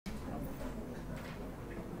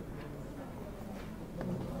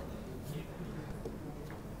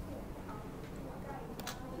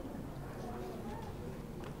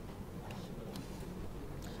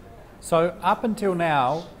So up until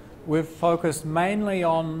now, we've focused mainly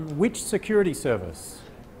on which security service.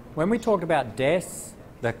 When we talk about DES,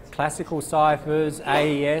 the classical ciphers,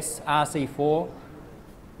 AES, RC4,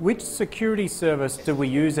 which security service do we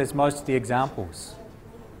use as most of the examples?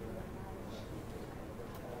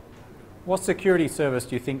 What security service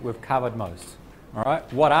do you think we've covered most? All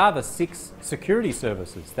right. What are the 6 security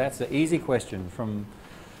services? That's the easy question from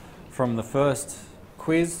the first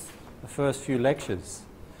quiz, the first few lectures.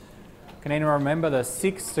 Can anyone remember the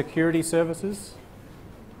 6 security services?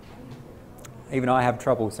 Even I have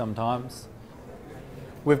trouble sometimes.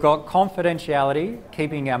 We've got confidentiality,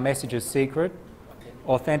 keeping our messages secret.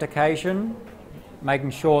 Authentication,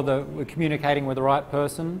 making sure that we're communicating with the right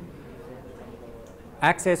person.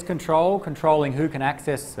 Access control, controlling who can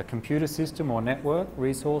access a computer system or network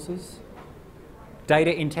resources.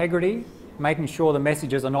 Data integrity, making sure the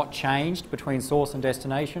messages are not changed between source and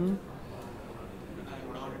destination.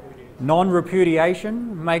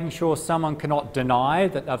 Non-repudiation, making sure someone cannot deny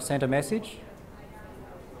that they've sent a message.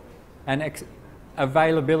 And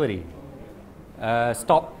availability,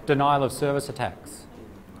 stop denial of service attacks.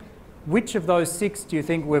 Which of those 6 do you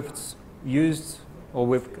think we've used or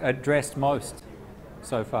we've addressed most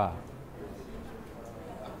so far?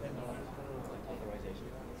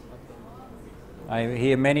 I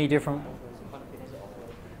hear many different...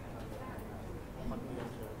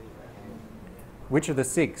 Which of the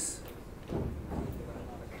 6?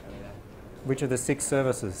 Which of the 6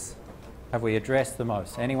 services have we addressed the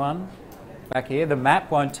most? Anyone? Back here. The map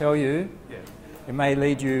won't tell you. It may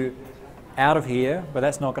lead you out of here, but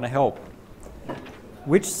that's not going to help.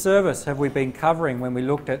 Which service have we been covering when we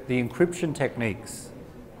looked at the encryption techniques?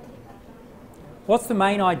 What's the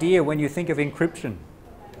main idea when you think of encryption?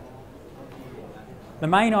 The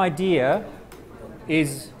main idea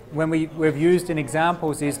is, when we've used in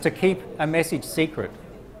examples, is to keep a message secret,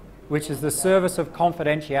 which is the service of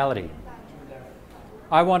confidentiality.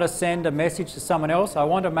 I want to send a message to someone else. I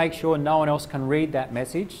want to make sure no one else can read that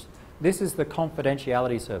message. This is the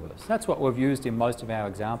confidentiality service. That's what we've used in most of our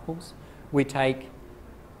examples. We take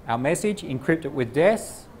our message, encrypt it with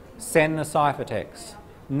DES, send the ciphertext.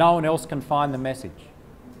 No one else can find the message.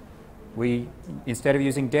 Instead of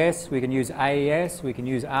using DES, we can use AES, we can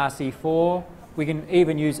use RC4, we can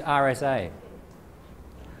even use RSA.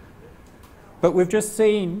 But we've just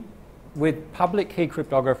seen with public key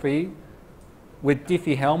cryptography, with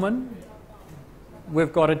Diffie-Hellman,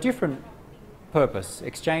 we've got a different purpose,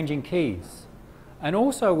 exchanging keys. And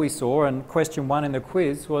also we saw, and question 1 in the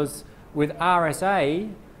quiz was, with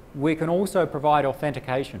RSA, we can also provide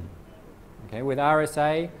authentication. Okay, with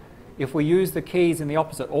RSA, if we use the keys in the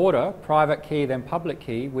opposite order, private key then public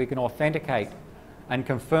key, we can authenticate and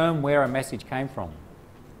confirm where a message came from.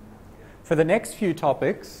 For the next few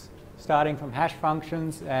topics, starting from hash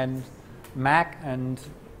functions and MAC and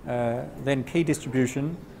then key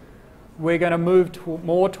distribution, we're going to move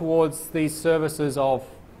more towards these services of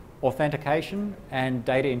authentication and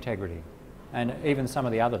data integrity, and even some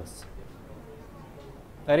of the others.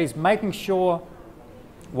 That is, making sure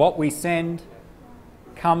what we send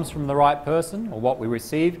comes from the right person, or what we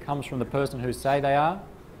receive comes from the person who say they are,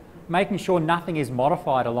 making sure nothing is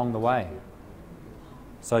modified along the way.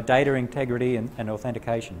 So data integrity and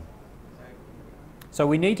authentication. So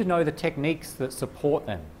we need to know the techniques that support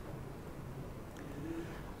them.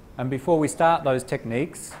 And before we start those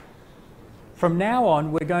techniques, from now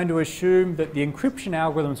on we're going to assume that the encryption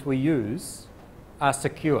algorithms we use are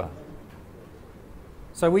secure.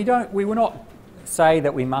 So we will not say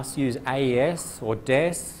that we must use AES or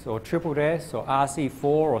DES or triple DES or RC4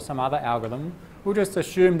 or some other algorithm. We'll just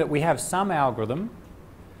assume that we have some algorithm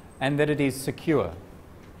and that it is secure.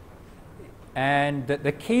 And that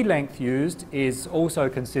the key length used is also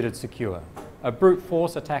considered secure. A brute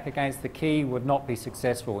force attack against the key would not be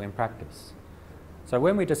successful in practice. So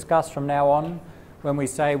when we discuss from now on, when we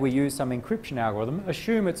say we use some encryption algorithm,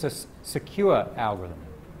 assume it's a secure algorithm.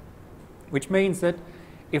 Which means that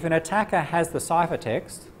if an attacker has the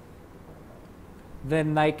ciphertext,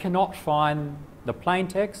 then they cannot find the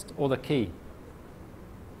plaintext or the key.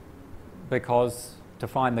 Because to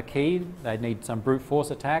find the key, they need some brute force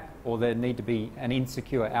attack, or there need to be an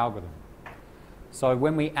insecure algorithm. So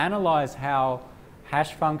when we analyze how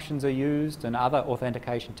hash functions are used and other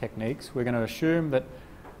authentication techniques, we're going to assume that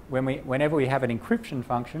whenever we have an encryption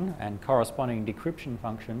function and corresponding decryption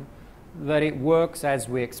function, that it works as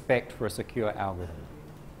we expect for a secure algorithm.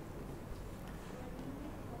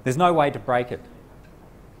 There's no way to break it.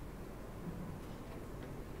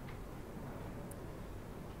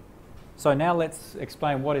 So now let's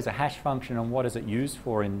explain what is a hash function and what is it used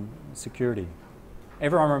for in security.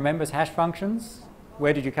 Everyone remembers hash functions?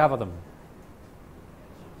 Where did you cover them?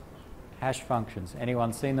 Hash functions.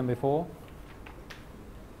 Anyone seen them before?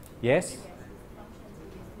 Yes?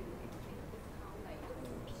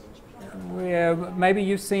 Yeah, maybe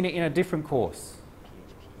you've seen it in a different course.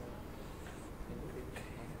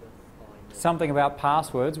 Something about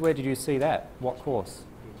passwords. Where did you see that? What course?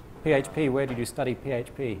 PHP. Where did you study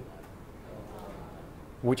PHP?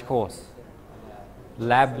 Which course?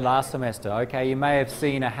 Lab last semester. Okay, you may have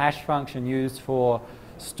seen a hash function used for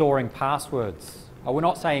storing passwords. Oh, we're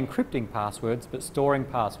not saying encrypting passwords, but storing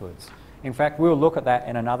passwords. In fact, we'll look at that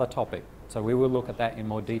in another topic. So we will look at that in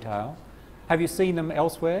more detail. Have you seen them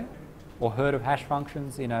elsewhere or heard of hash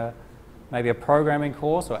functions in maybe a programming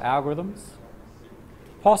course or algorithms?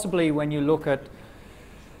 Possibly when you look at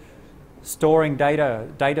storing data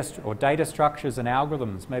structures and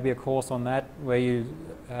algorithms, maybe a course on that where you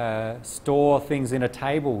store things in a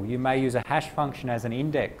table. You may use a hash function as an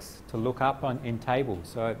index to look up in tables.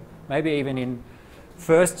 So maybe even in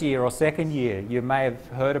first year or second year, you may have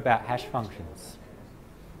heard about hash functions.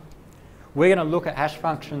 We're going to look at hash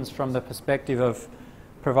functions from the perspective of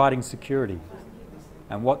providing security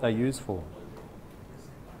and what they're used for.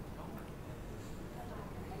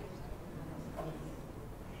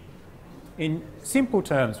 In simple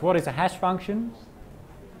terms, what is a hash function?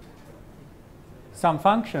 Some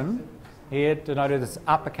function, here denoted as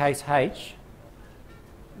uppercase H,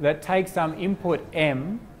 that takes some input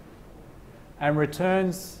M and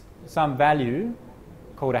returns some value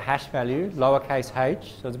called a hash value, lowercase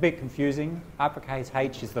h. So it's a bit confusing. Uppercase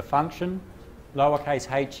H is the function.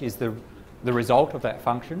 Lowercase h is the result of that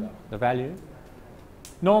function, the value.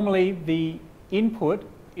 Normally, the input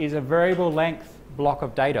is a variable length block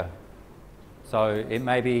of data. So it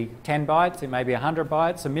may be 10 bytes, it may be 100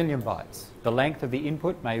 bytes, 1,000,000 bytes. The length of the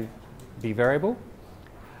input may be variable.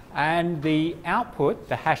 And the output,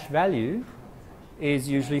 the hash value, is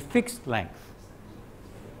usually fixed length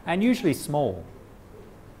and usually small.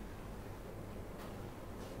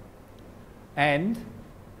 And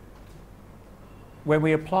when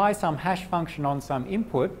we apply some hash function on some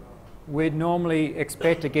input, we'd normally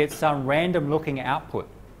expect to get some random looking output.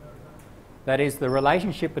 That is, the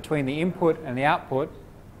relationship between the input and the output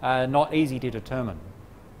are not easy to determine.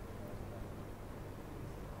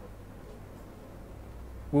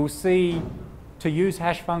 We'll see, to use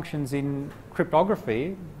hash functions in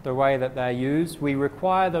cryptography, the way that they're used, we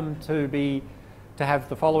require them to have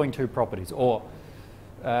the following two properties, or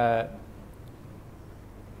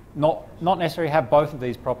not necessarily have both of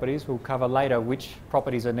these properties. We'll cover later which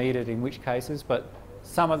properties are needed in which cases, but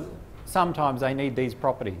sometimes they need these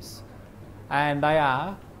properties. And they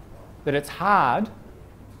are that it's hard,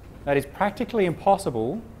 that is practically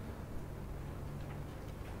impossible,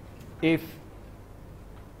 if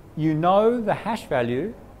you know the hash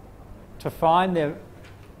value, to find the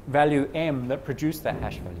value m that produced that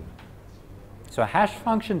hash value. So a hash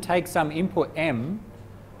function takes some input m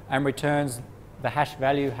and returns the hash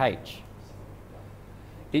value h.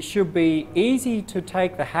 It should be easy to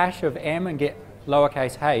take the hash of m and get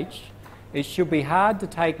lowercase h. It should be hard to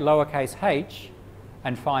take lowercase h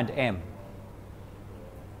and find m.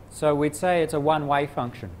 So we'd say it's a one-way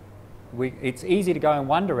function. It's easy to go in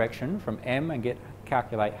one direction from m and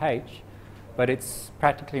calculate h, but it's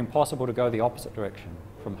practically impossible to go the opposite direction.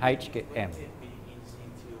 From h, get m. Would it be easy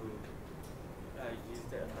to use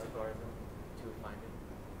the algorithm to find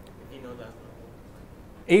it? If you know the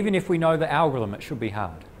algorithm? Even if we know the algorithm, it should be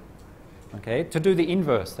hard. Okay? To do the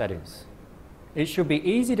inverse, that is. It should be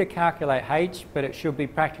easy to calculate h, but it should be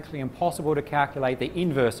practically impossible to calculate the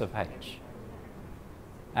inverse of h.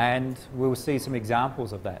 And we'll see some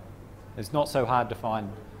examples of that. It's not so hard to find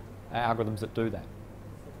algorithms that do that.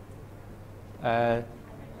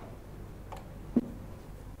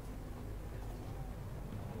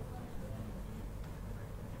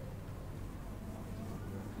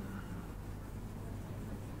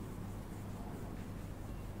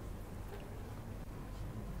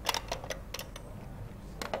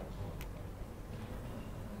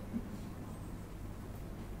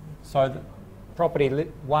 So the property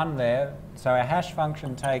 1 there, so a hash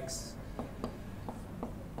function takes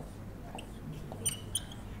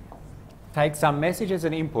some message as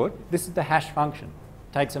an input. This is the hash function.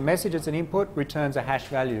 Takes a message as an input, returns a hash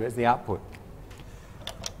value as the output.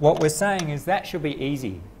 What we're saying is that should be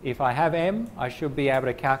easy. If I have m, I should be able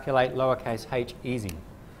to calculate lowercase h easy.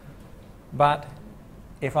 But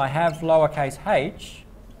if I have lowercase h,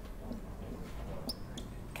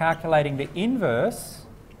 calculating the inverse,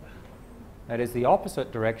 that is the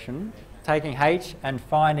opposite direction, taking h and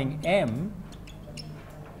finding m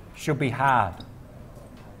should be hard.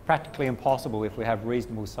 Practically impossible if we have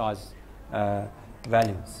reasonable size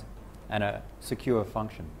values and a secure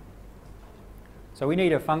function. So we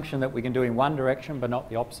need a function that we can do in one direction but not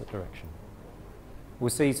the opposite direction. We'll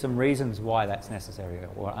see some reasons why that's necessary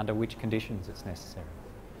or under which conditions it's necessary.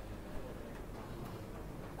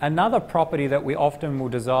 Another property that we often will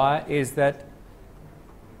desire is that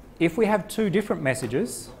if we have two different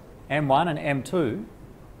messages, M1 and M2,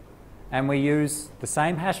 and we use the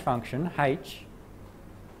same hash function, h,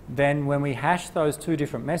 then when we hash those two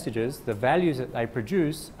different messages, the values that they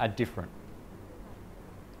produce are different.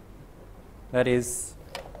 That is,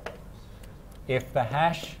 if the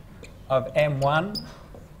hash of M1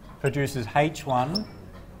 produces H1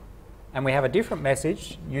 and we have a different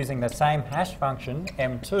message using the same hash function,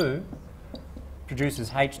 M2 produces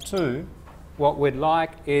H2, what we'd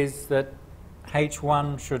like is that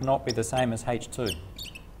H1 should not be the same as H2.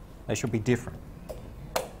 They should be different.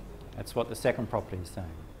 That's what the second property is saying.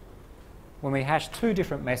 When we hash two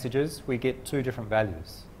different messages, we get two different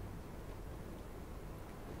values.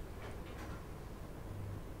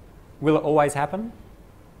 Will it always happen?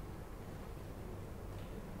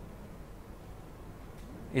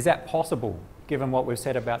 Is that possible, given what we've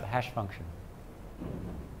said about the hash function?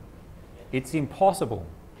 It's impossible.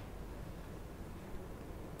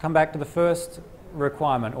 Come back to the first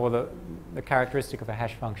requirement, or the characteristic of a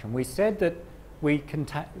hash function. We said that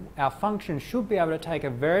our function should be able to take a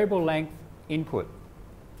variable length input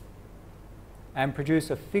and produce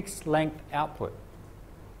a fixed length output.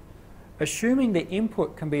 Assuming the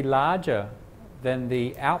input can be larger than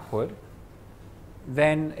the output,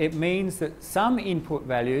 then it means that some input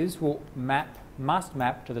values must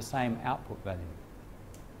map to the same output value.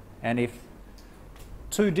 And if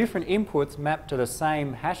two different inputs map to the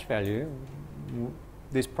same hash value,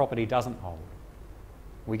 this property doesn't hold.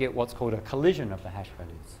 We get what's called a collision of the hash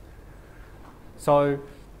values. So,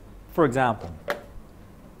 for example,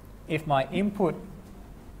 if my input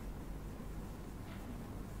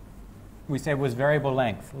we said was variable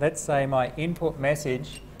length, let's say my input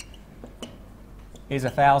message is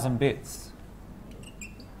 1,000 bits.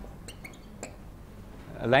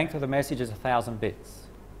 The length of the message is 1,000 bits.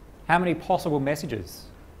 How many possible messages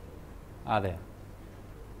are there?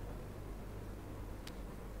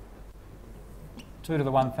 2 to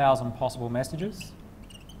the 1,000 possible messages.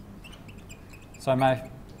 So my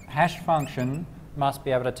hash function must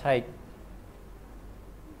be able to take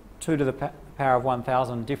 2 to the power of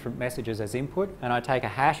 1,000 different messages as input, and I take a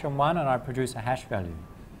hash on one and I produce a hash value.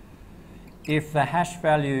 If the hash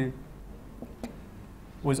value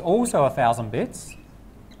was also 1,000 bits,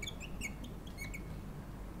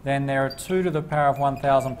 then there are 2 to the power of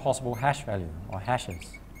 1,000 possible hash value, or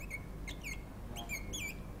hashes.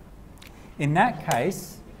 In that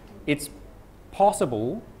case, it's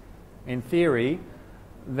possible, in theory,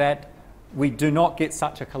 that we do not get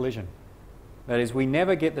such a collision. That is, we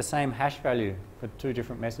never get the same hash value for two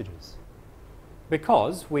different messages,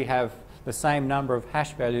 because we have the same number of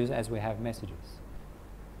hash values as we have messages.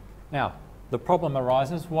 Now, the problem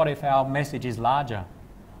arises, what if our message is larger?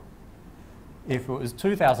 If it was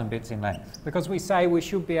 2,000 bits in length? Because we say we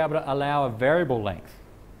should be able to allow a variable length,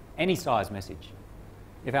 any size message.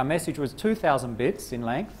 If our message was 2,000 bits in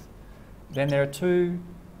length, then there are 2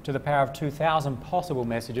 to the power of 2,000 possible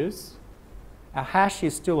messages. Our hash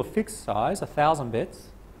is still a fixed size, 1,000 bits.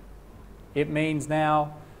 It means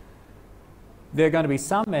now there are going to be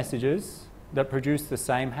some messages that produce the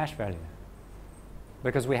same hash value,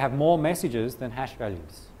 because we have more messages than hash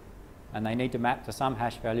values, and they need to map to some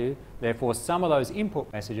hash value. Therefore, some of those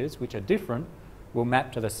input messages, which are different, will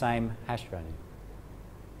map to the same hash value.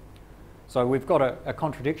 So we've got a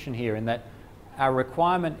contradiction here in that our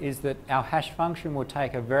requirement is that our hash function will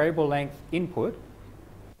take a variable length input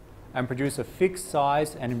and produce a fixed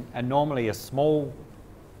size and normally a small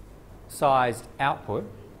sized output.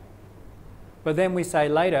 But then we say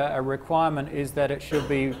later a requirement is that it should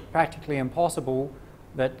be practically impossible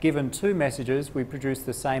that given two messages we produce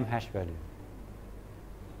the same hash value.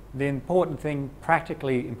 The important thing,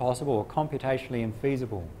 practically impossible or computationally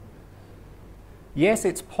infeasible. Yes,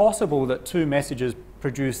 it's possible that two messages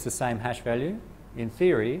produce the same hash value, in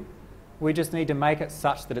theory. We just need to make it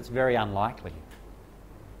such that it's very unlikely.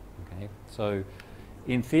 Okay? So,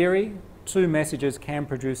 in theory, two messages can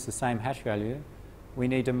produce the same hash value. We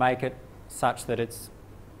need to make it such that it's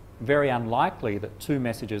very unlikely that two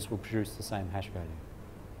messages will produce the same hash value.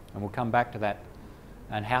 And we'll come back to that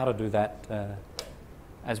and how to do that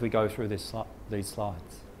as we go through these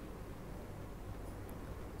slides.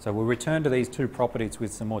 So we'll return to these two properties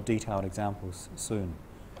with some more detailed examples soon.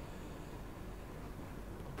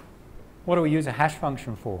 What do we use a hash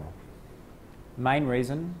function for? The main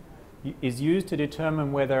reason is used to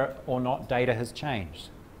determine whether or not data has changed.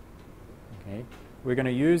 Okay. We're going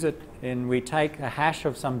to use it in, we take a hash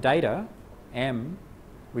of some data, M,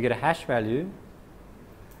 we get a hash value,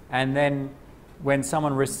 and then when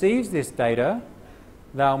someone receives this data,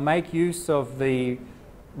 they'll make use of the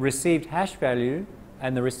received hash value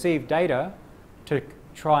and the received data to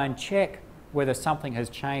try and check whether something has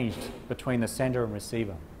changed between the sender and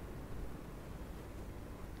receiver.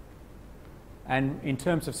 And in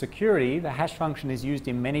terms of security, the hash function is used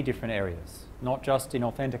in many different areas, not just in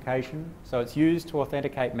authentication. So it's used to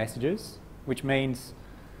authenticate messages, which means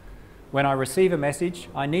when I receive a message,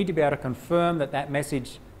 I need to be able to confirm that that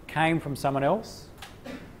message came from someone else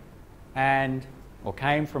or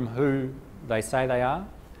came from who they say they are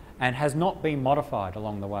and has not been modified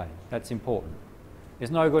along the way. That's important.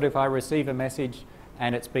 It's no good if I receive a message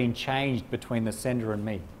and it's been changed between the sender and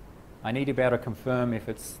me. I need to be able to confirm if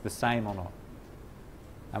it's the same or not.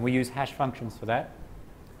 And we use hash functions for that.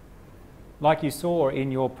 Like you saw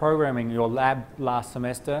in your programming, your lab last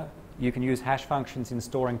semester, you can use hash functions in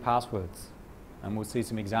storing passwords. And we'll see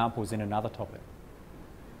some examples in another topic.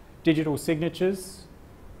 Digital signatures.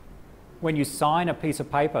 When you sign a piece of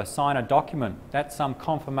paper, sign a document, that's some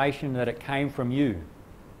confirmation that it came from you.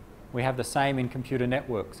 We have the same in computer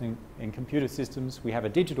networks. In computer systems, we have a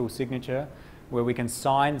digital signature where we can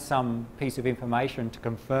sign some piece of information to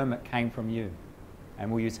confirm it came from you.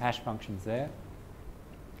 And we'll use hash functions there.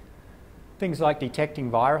 Things like detecting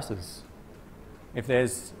viruses. If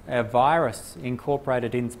there's a virus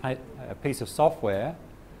incorporated in a piece of software,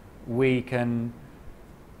 we can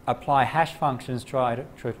apply hash functions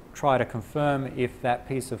to try to confirm if that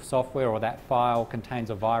piece of software or that file contains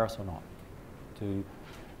a virus or not, to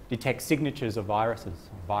detect signatures of viruses,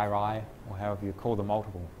 viri, or however you call the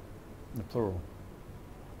multiple, the plural.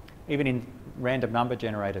 Even in random number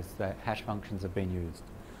generators, the hash functions have been used.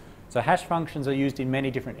 So hash functions are used in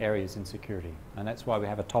many different areas in security, and that's why we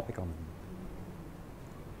have a topic on them.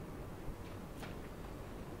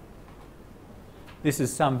 This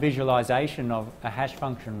is some visualization of a hash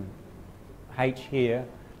function. H here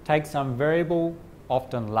takes some variable,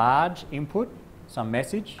 often large input, some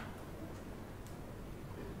message,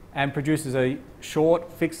 and produces a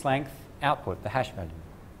short fixed length output, the hash value.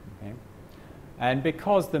 Okay? And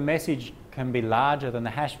because the message can be larger than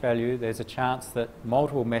the hash value, there's a chance that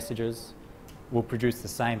multiple messages will produce the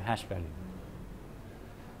same hash value.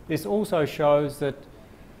 This also shows that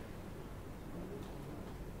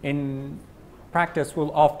in practice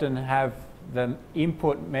we'll often have the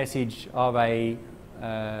input message of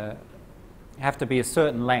have to be a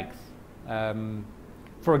certain length.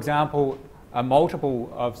 For example, a multiple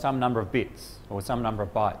of some number of bits or some number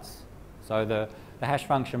of bytes. So the hash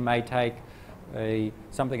function may take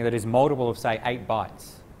something that is multiple of, say, 8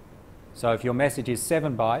 bytes. So if your message is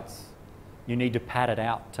 7 bytes, you need to pad it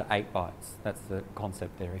out to 8 bytes. That's the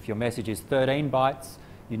concept there. If your message is 13 bytes,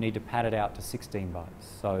 you need to pad it out to 16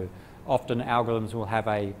 bytes. So often algorithms will have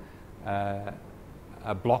a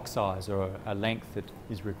block size or a length that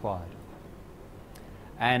is required.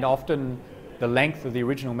 And often the length of the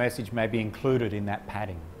original message may be included in that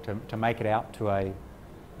padding to make it out to a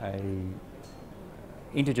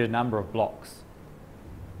integer number of blocks.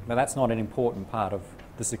 But that's not an important part of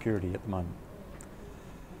the security at the moment.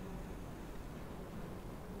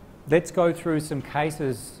 Let's go through some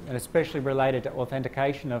cases, and especially related to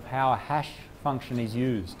authentication, of how a hash function is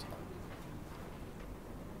used.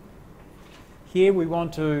 Here we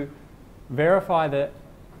want to verify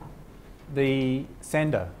the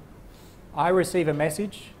sender. I receive a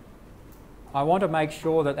message. I want to make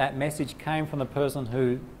sure that that message came from the person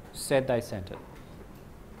who said they sent it.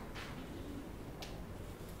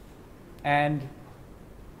 And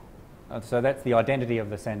so that's the identity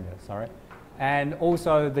of the sender, sorry. And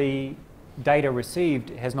also the data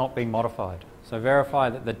received has not been modified. So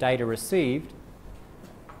verify that the data received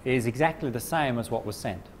is exactly the same as what was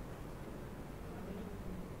sent.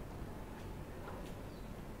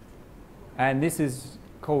 And this is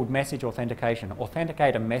called message authentication.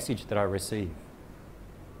 Authenticate a message that I receive.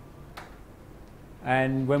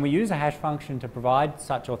 And when we use a hash function to provide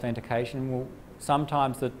such authentication,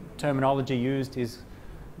 sometimes the terminology used is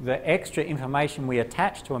the extra information we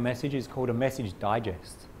attach to a message is called a message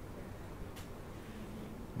digest.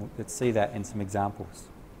 Let's see that in some examples.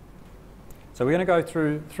 So we're going to go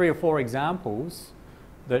through 3 or 4 examples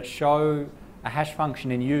that show a hash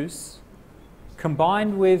function in use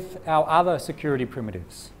combined with our other security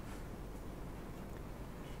primitives.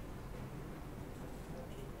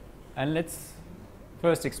 And let's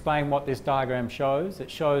first explain what this diagram shows. It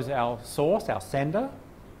shows our source, our sender,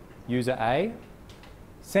 user A,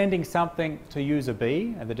 sending something to user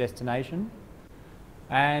B at the destination,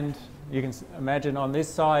 and you can imagine on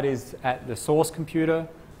this side is at the source computer,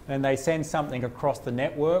 and they send something across the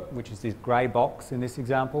network, which is this grey box in this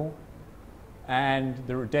example, and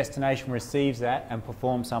the destination receives that and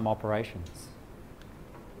performs some operations.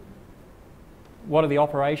 What are the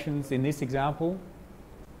operations in this example?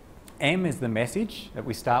 M is the message that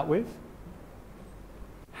we start with.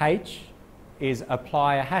 H is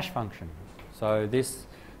apply a hash function. So this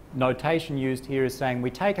notation used here is saying we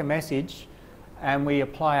take a message and we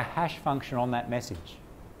apply a hash function on that message,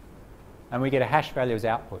 and we get a hash value as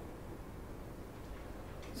output.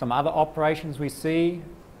 Some other operations we see,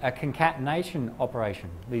 a concatenation operation,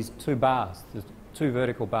 these two bars, the two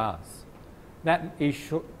vertical bars. That is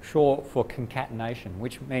short for concatenation,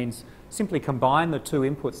 which means simply combine the two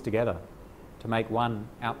inputs together to make one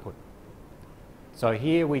output. So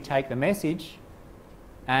here we take the message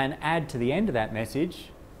and add to the end of that message,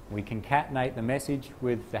 we concatenate the message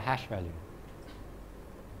with the hash value.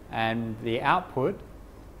 And the output,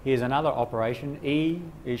 here's another operation. E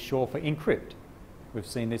is short for encrypt. We've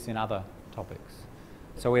seen this in other topics.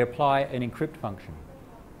 So we apply an encrypt function.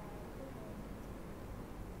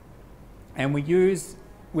 And we use,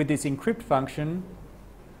 with this encrypt function,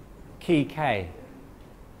 key K.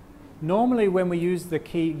 Normally when we use the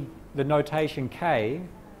notation K,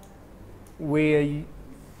 we're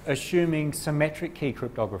assuming symmetric key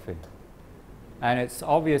cryptography. And it's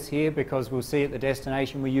obvious here because we'll see at the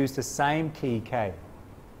destination we use the same key K,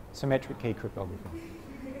 symmetric key cryptography.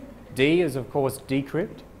 D is of course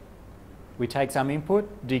decrypt. We take some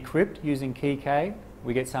input, decrypt using key K,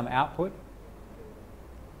 we get some output,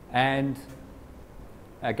 and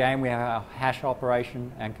again we have our hash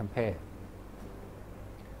operation and compare.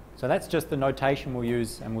 So that's just the notation we'll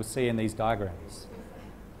use and we'll see in these diagrams.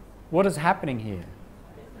 What is happening here?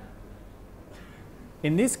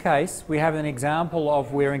 In this case, we have an example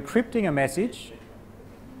of we're encrypting a message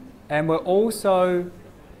and we're also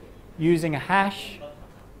using a hash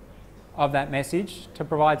of that message to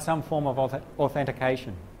provide some form of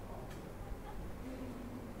authentication.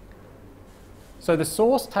 So the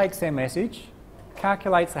source takes their message,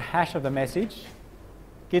 calculates the hash of the message,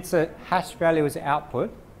 gets a hash value as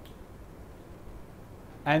output,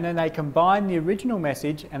 and then they combine the original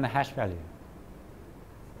message and the hash value.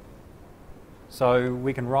 So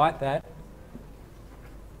we can write that.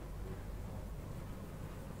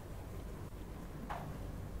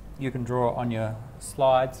 You can draw on your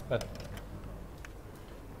slides, but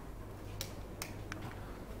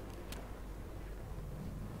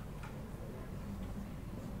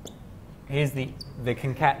here's the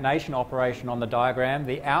concatenation operation on the diagram.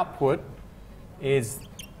 The output is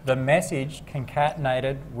the message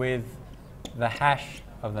concatenated with the hash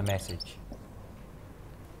of the message.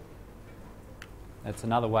 That's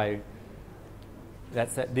another way,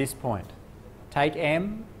 that's at this point. Take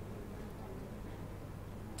M,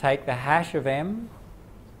 take the hash of M,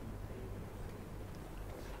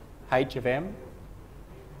 H of M,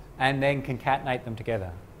 and then concatenate them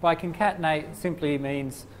together. By concatenate simply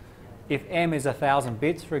means if M is 1,000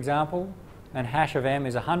 bits, for example, and hash of M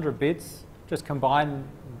is 100 bits, just combine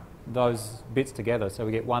those bits together so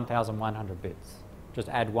we get 1,100 bits. Just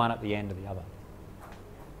add one at the end of the other.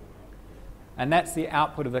 And that's the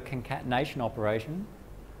output of the concatenation operation.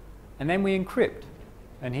 And then we encrypt.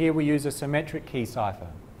 And here we use a symmetric key cipher.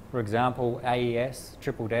 For example, AES,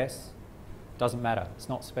 triple S, doesn't matter, it's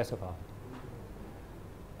not specified.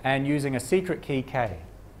 And using a secret key K.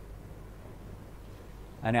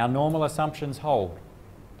 And our normal assumptions hold.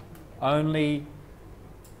 Only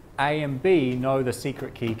A and B know the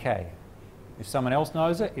secret key K. If someone else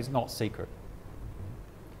knows it, it's not secret.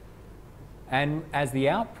 And as the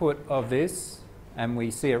output of this, and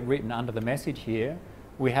we see it written under the message here,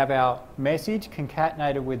 we have our message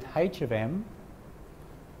concatenated with H of M,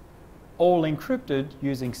 all encrypted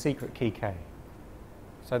using secret key K.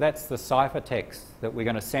 So that's the ciphertext that we're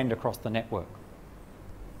going to send across the network.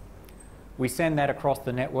 We send that across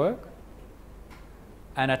the network.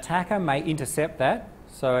 An attacker may intercept that.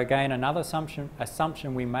 So again, another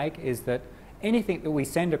assumption we make is that anything that we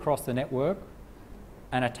send across the network,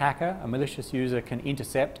 an attacker, a malicious user, can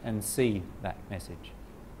intercept and see that message.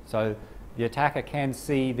 So the attacker can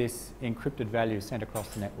see this encrypted value sent across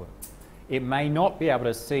the network. It may not be able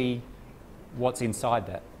to see what's inside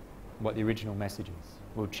that, what the original message is.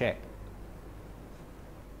 We'll check.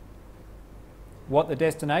 What the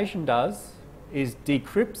destination does is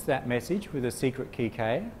decrypts that message with a secret key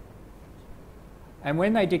K. And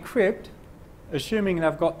when they decrypt, assuming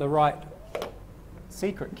they've got the right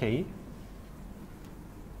secret key,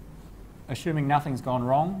 assuming nothing's gone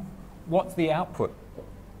wrong, what's the output?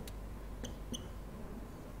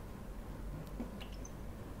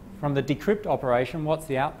 from the decrypt operation, what's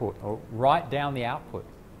the output? Or write down the output.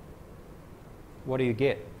 What do you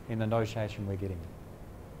get in the notation we're getting?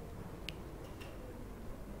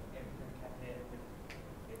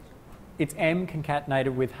 It's M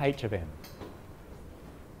concatenated with H of M.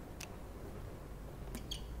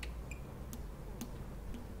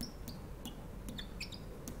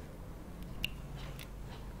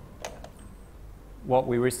 What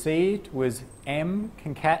we received was M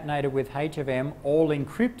concatenated with H of M, all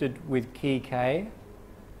encrypted with key K,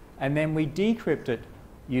 and then we decrypt it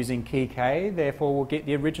using key K, therefore we'll get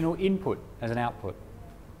the original input as an output.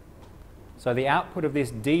 So the output of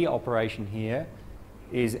this D operation here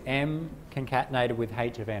is M concatenated with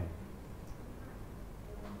H of M.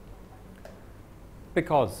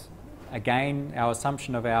 Because, again, our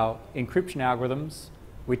assumption of our encryption algorithms,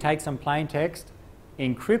 we take some plain text,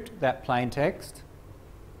 encrypt that plain text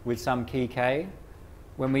with some key K.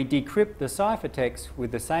 When we decrypt the ciphertext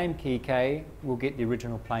with the same key K, we'll get the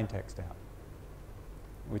original plain text out,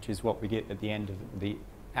 which is what we get at the end of the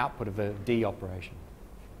output of the D operation.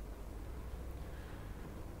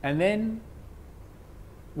 And then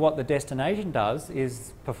what the destination does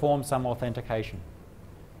is perform some authentication.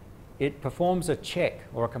 It performs a check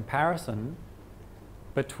or a comparison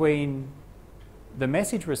between the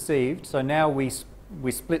message received. So now we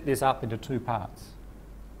split this up into two parts.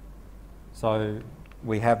 So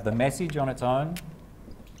we have the message on its own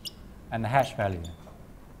and the hash value.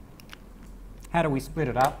 How do we split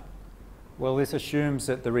it up? Well, this assumes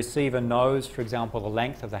that the receiver knows, for example, the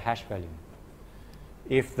length of the hash value.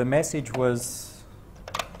 If the message was,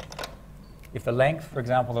 if the length, for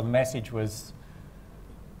example, of the message was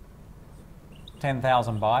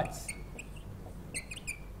 10,000 bytes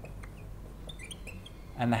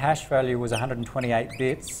and the hash value was 128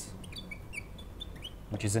 bits,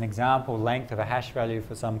 which is an example length of a hash value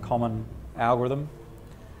for some common algorithm,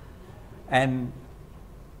 and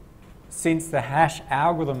since the hash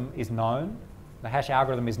algorithm is known, the hash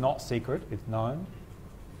algorithm is not secret, it's known,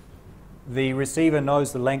 the receiver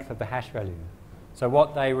knows the length of the hash value. So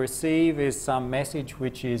what they receive is some message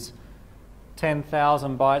which is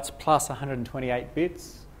 10,000 bytes plus 128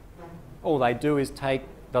 bits. All they do is take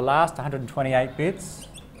the last 128 bits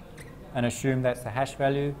and assume that's the hash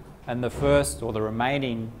value, and the first or the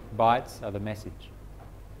remaining bytes are the message.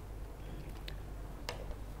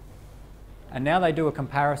 And now they do a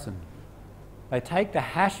comparison. They take the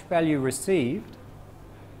hash value received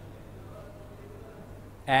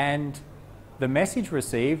and the message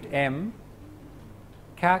received, M,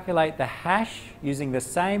 calculate the hash using the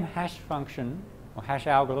same hash function or hash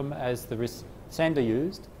algorithm as the sender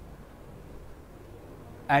used,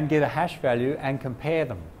 and get a hash value and compare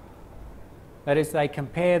them. That is, they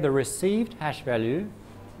compare the received hash value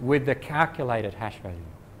with the calculated hash value,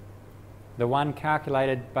 the one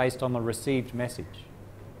calculated based on the received message.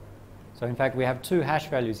 So in fact, we have two hash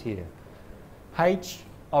values here, H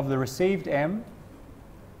of the received M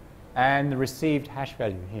and the received hash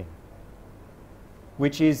value here,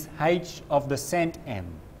 which is H of the sent M.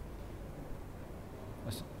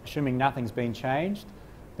 Assuming nothing's been changed,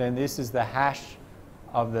 then this is the hash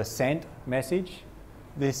of the sent message.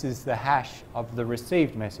 This is the hash of the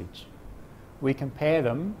received message. We compare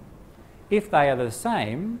them. If they are the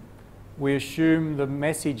same, we assume the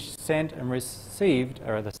message sent and received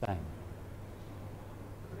are the same.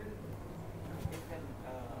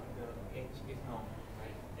 The H is known,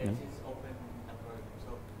 right? H is open algorithm.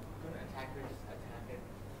 So couldn't attackers attack it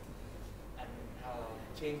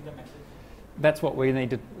and change the message? That's what we need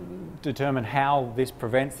to determine, how this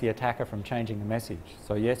prevents the attacker from changing the message.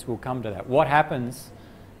 So yes, we'll come to that. What happens,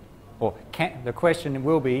 or the question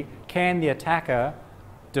will be, can the attacker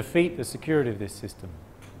defeat the security of this system?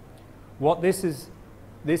 What this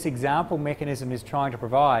example mechanism is trying to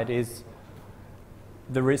provide is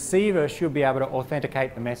the receiver should be able to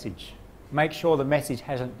authenticate the message, make sure the message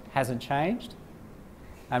hasn't changed.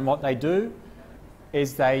 And what they do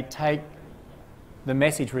is they take the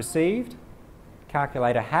message received,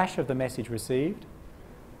 calculate a hash of the message received,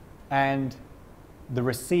 and the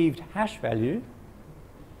received hash value.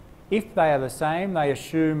 If they are the same, they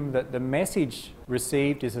assume that the message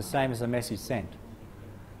received is the same as the message sent.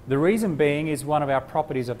 The reason being is one of our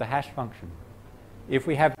properties of the hash function. If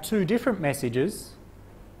we have two different messages,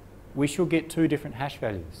 we should get two different hash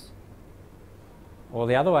values. Or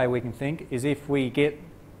the other way we can think is, if we get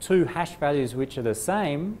two hash values which are the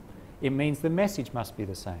same, it means the message must be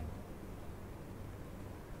the same.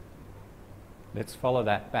 Let's follow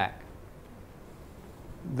that back.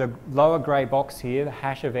 The lower grey box here, the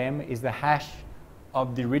hash of M, is the hash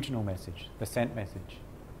of the original message, the sent message.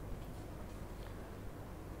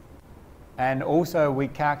 And also we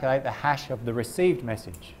calculate the hash of the received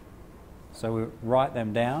message. So we write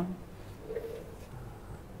them down.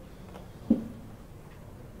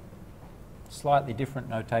 Slightly different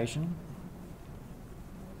notation.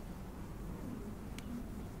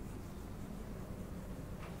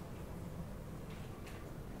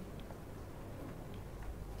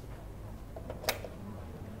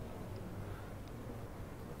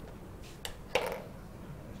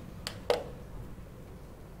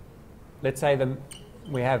 Let's say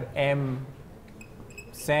we have M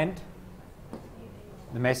sent,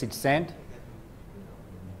 the message sent,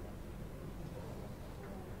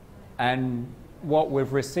 and what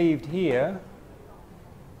we've received here,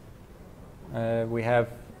 we have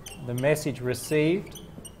the message received.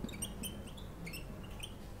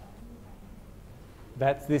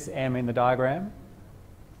 That's this M in the diagram.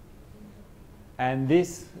 And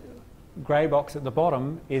this grey box at the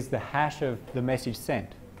bottom is the hash of the message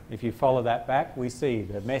sent. If you follow that back, we see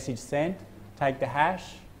the message sent, take the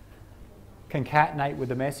hash, concatenate with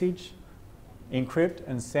the message, encrypt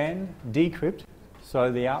and send, decrypt.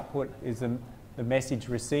 So the output is the message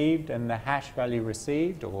received and the hash value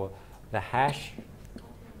received, or the hash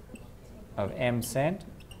of M sent.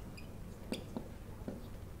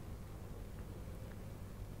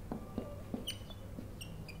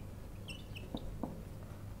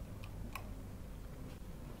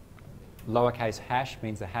 Lowercase hash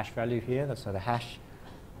means the hash value here, so the hash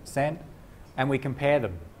sent, and we compare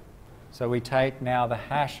them. So we take now the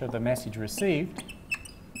hash of the message received,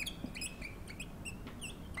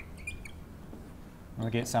 and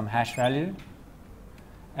we get some hash value,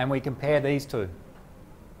 and we compare these two.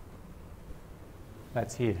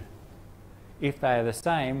 That's here. If they are the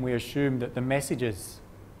same, we assume that the messages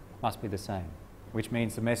must be the same, which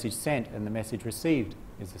means the message sent and the message received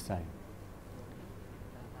is the same.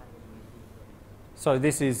 So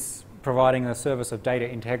this is providing the service of data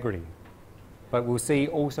integrity. But we'll see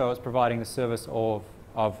also it's providing the service of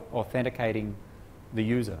authenticating the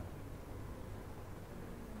user.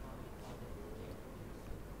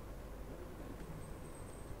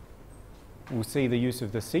 We'll see the use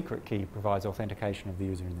of the secret key provides authentication of the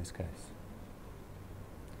user in this case.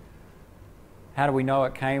 How do we know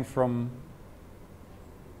it came from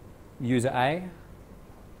user A?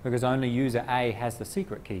 Because only user A has the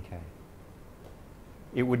secret key code.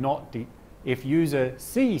 It would not, if user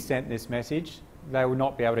C sent this message, they would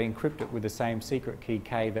not be able to encrypt it with the same secret key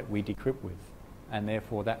K that we decrypt with, and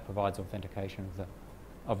therefore that provides authentication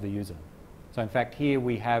of the user. So in fact here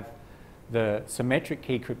we have the symmetric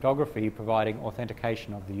key cryptography providing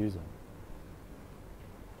authentication of the user.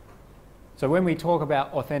 So when we talk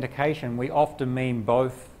about authentication, we often mean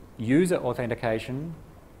both user authentication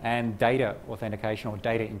and data authentication or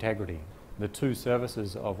data integrity, the two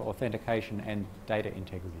services of authentication and data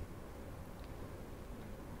integrity.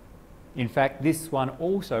 In fact, this one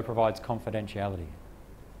also provides confidentiality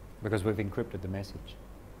because we've encrypted the message.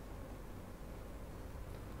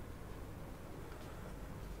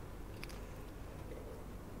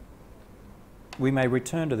 We may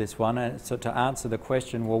return to this one so to answer the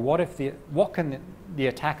question, well, what can the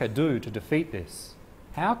attacker do to defeat this?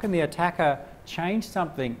 How can the attacker change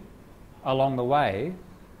something along the way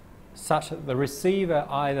such that the receiver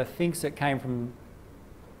either thinks it came from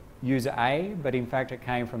user A, but in fact it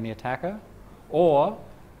came from the attacker, or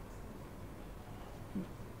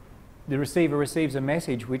the receiver receives a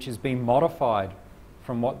message which has been modified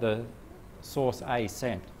from what the source A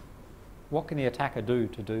sent? What can the attacker do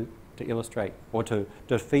to illustrate or to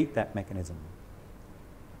defeat that mechanism?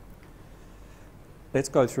 Let's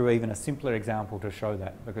go through even a simpler example to show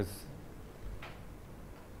that, because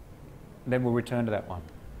then we'll return to that one.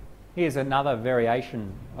 Here's another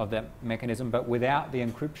variation of that mechanism, but without the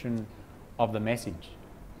encryption of the message.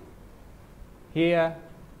 Here,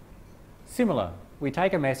 similar. We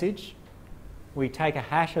take a message, we take a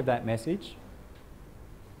hash of that message,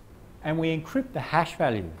 and we encrypt the hash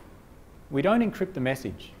value. We don't encrypt the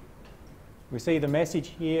message. We see the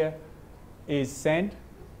message here is sent.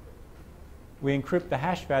 We encrypt the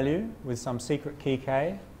hash value with some secret key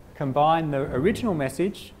K, combine the original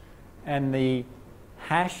message and the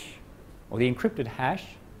hash, or the encrypted hash,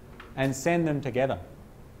 and send them together.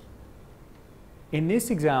 In this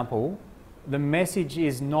example, the message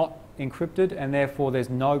is not encrypted and therefore there's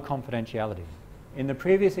no confidentiality. In the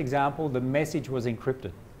previous example, the message was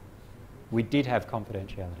encrypted. We did have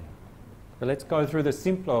confidentiality. But let's go through the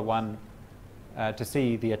simpler one to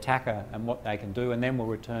see the attacker and what they can do, and then we'll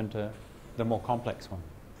return to the more complex one.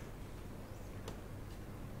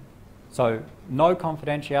 So, no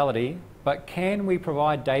confidentiality, but can we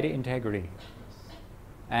provide data integrity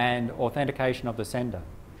and authentication of the sender?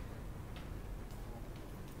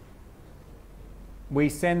 we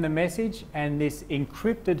send the message and this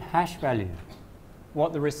encrypted hash value.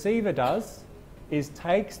 What the receiver does is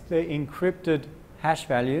takes the encrypted hash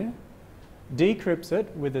value, decrypts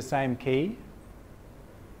it with the same key,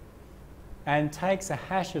 and takes a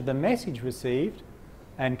hash of the message received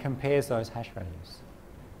and compares those hash values.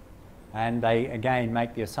 And they again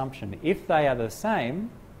make the assumption if they are the same,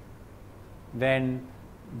 then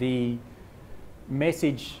the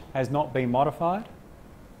message has not been modified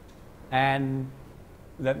and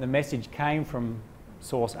that the message came from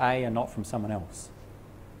source A and not from someone else.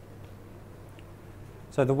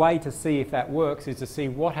 So the way to see if that works is to see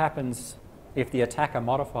what happens if the attacker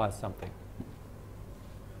modifies something.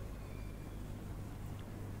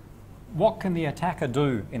 What can the attacker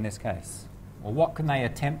do in this case? Or what can they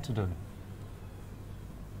attempt to do?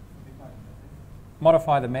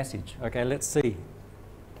 Modify the message. Okay, let's see.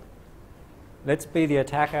 Let's be the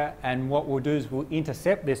attacker, and what we'll do is we'll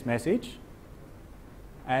intercept this message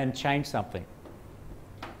and change something.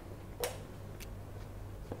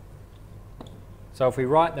 So if we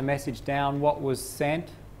write the message down, what was sent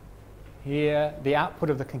here, the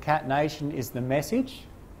output of the concatenation is the message,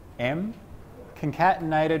 M,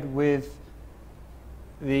 concatenated with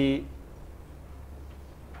the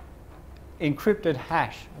encrypted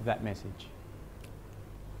hash of that message.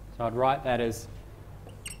 So I'd write that as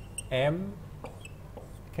M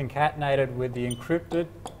concatenated with the encrypted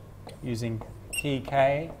using key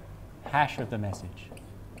K hash of the message.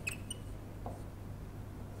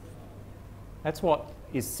 That's what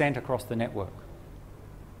is sent across the network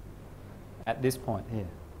at this point here.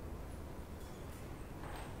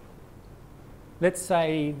 Let's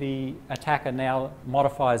say the attacker now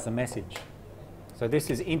modifies the message. So this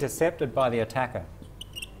is intercepted by the attacker.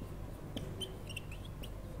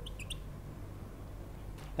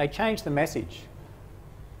 They change the message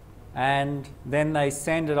and then they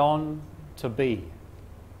send it on to B.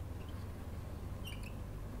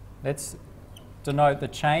 Let's denote the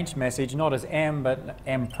changed message not as M but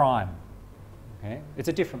M prime. Okay? It's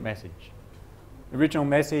a different message. The original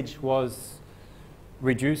message was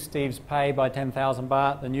reduce Steve's pay by 10,000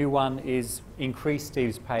 baht. The new one is increase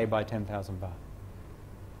Steve's pay by 10,000 baht.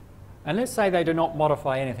 And let's say they do not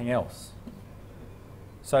modify anything else.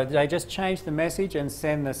 So they just change the message and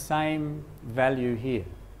send the same value here,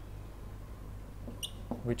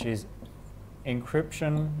 which is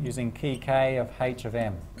encryption using key K of H of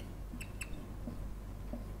M.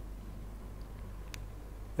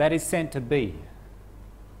 That is sent to B.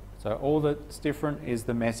 So all that's different is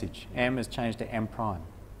the message. M is changed to M prime.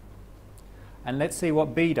 And let's see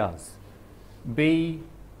what B does. B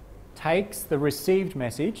takes the received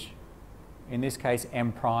message, in this case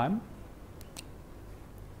M prime,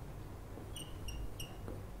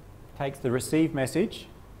 takes the received message,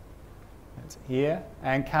 that's here,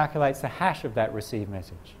 and calculates the hash of that received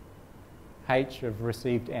message, H of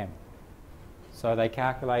received M. So they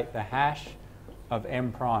calculate the hash of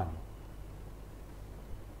M prime.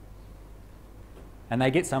 And they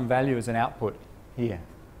get some value as an output here.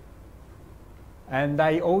 And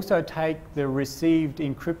they also take the received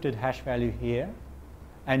encrypted hash value here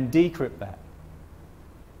and decrypt that.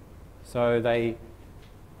 So they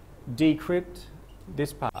decrypt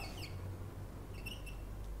this part.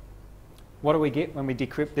 What do we get when we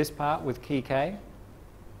decrypt this part with key K?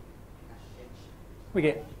 We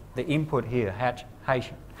get the input here,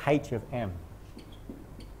 H of M.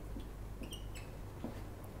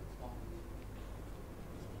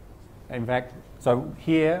 In fact, so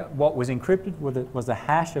here what was encrypted was the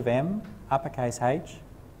hash of M, uppercase H.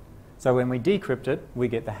 So when we decrypt it, we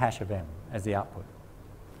get the hash of M as the output.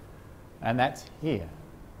 And that's here.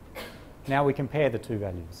 Now we compare the two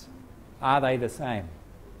values. Are they the same?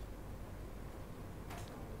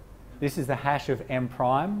 This is the hash of M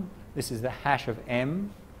prime. This is the hash of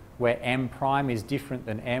M, where M prime is different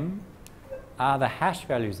than M. Are the hash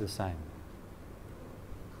values the same?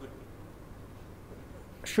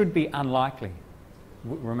 Should be unlikely.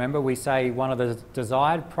 Remember, we say one of the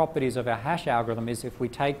desired properties of our hash algorithm is if we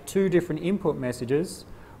take two different input messages,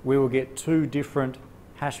 we will get two different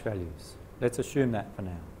hash values. Let's assume that for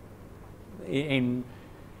now.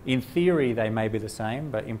 In theory, they may be the same,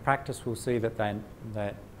 but in practice, we'll see that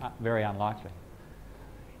they're very unlikely.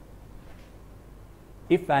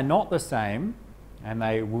 If they're not the same, and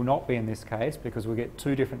they will not be in this case because we get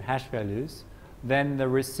two different hash values, then the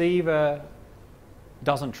receiver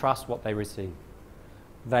doesn't trust what they receive.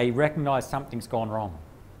 They recognise something's gone wrong.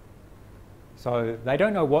 So they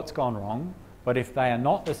don't know what's gone wrong, but if they are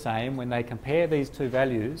not the same, when they compare these two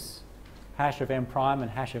values, hash of M prime and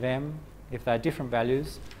hash of M, if they're different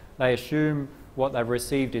values, they assume what they've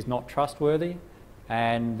received is not trustworthy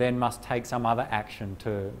and then must take some other action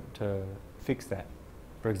to fix that.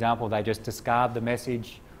 For example, they just discard the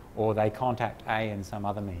message or they contact A in some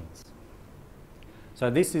other means. So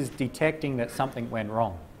this is detecting that something went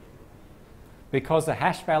wrong because the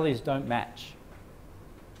hash values don't match,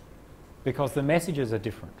 because the messages are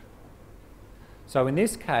different. So in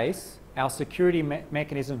this case, our security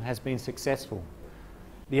mechanism has been successful.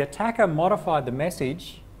 The attacker modified the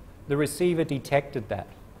message, the receiver detected that.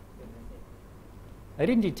 They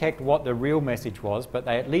didn't detect what the real message was, but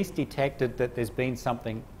they at least detected that there's been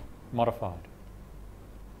something modified.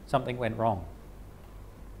 Something went wrong.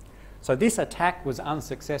 So this attack was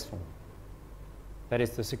unsuccessful. That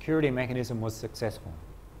is, the security mechanism was successful.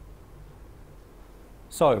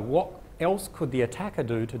 So what else could the attacker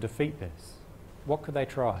do to defeat this? What could they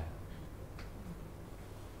try?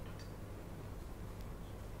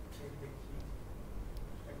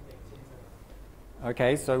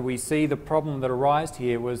 Okay, so we see the problem that arose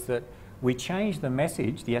here was that we changed the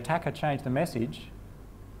message, the attacker changed the message,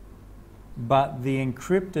 but the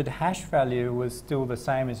encrypted hash value was still the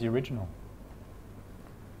same as the original.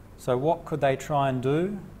 So what could they try and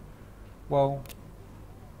do? Well,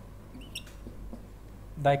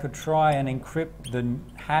 they could try and encrypt the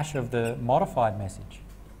hash of the modified message.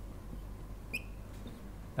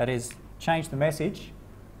 That is, change the message,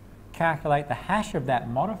 calculate the hash of that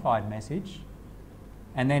modified message,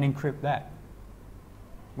 and then encrypt that.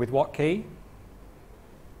 With what key?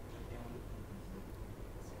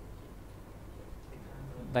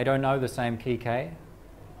 They don't know the same key K.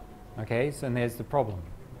 Okay, so there's the problem.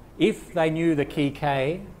 If they knew the key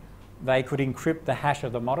K, they could encrypt the hash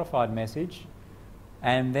of the modified message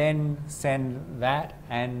and then send that,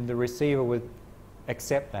 and the receiver would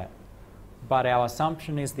accept that. But our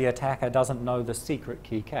assumption is the attacker doesn't know the secret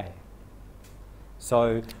key K.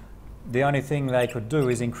 So the only thing they could do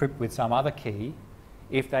is encrypt with some other key.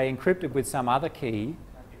 If they encrypted with some other key,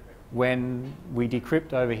 when we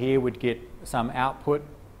decrypt over here, we'd get some output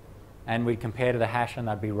and we'd compare to the hash and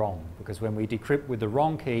they'd be wrong. Because when we decrypt with the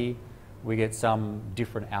wrong key, we get some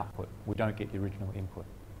different output. We don't get the original input.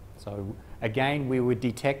 So again, we would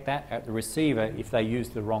detect that at the receiver if they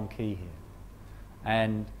used the wrong key here.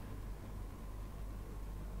 And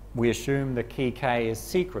we assume the key K is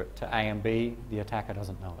secret to A and B. The attacker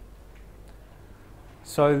doesn't know it.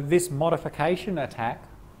 So this modification attack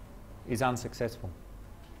is unsuccessful.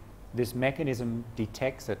 This mechanism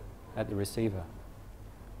detects it at the receiver.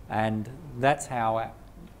 And that's how,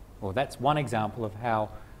 or that's one example of how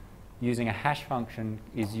using a hash function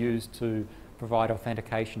is used to provide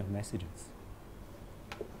authentication of messages.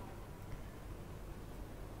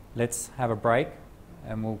 Let's have a break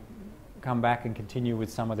and we'll come back and continue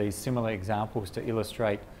with some of these similar examples to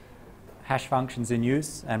illustrate hash functions in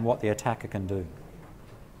use and what the attacker can do.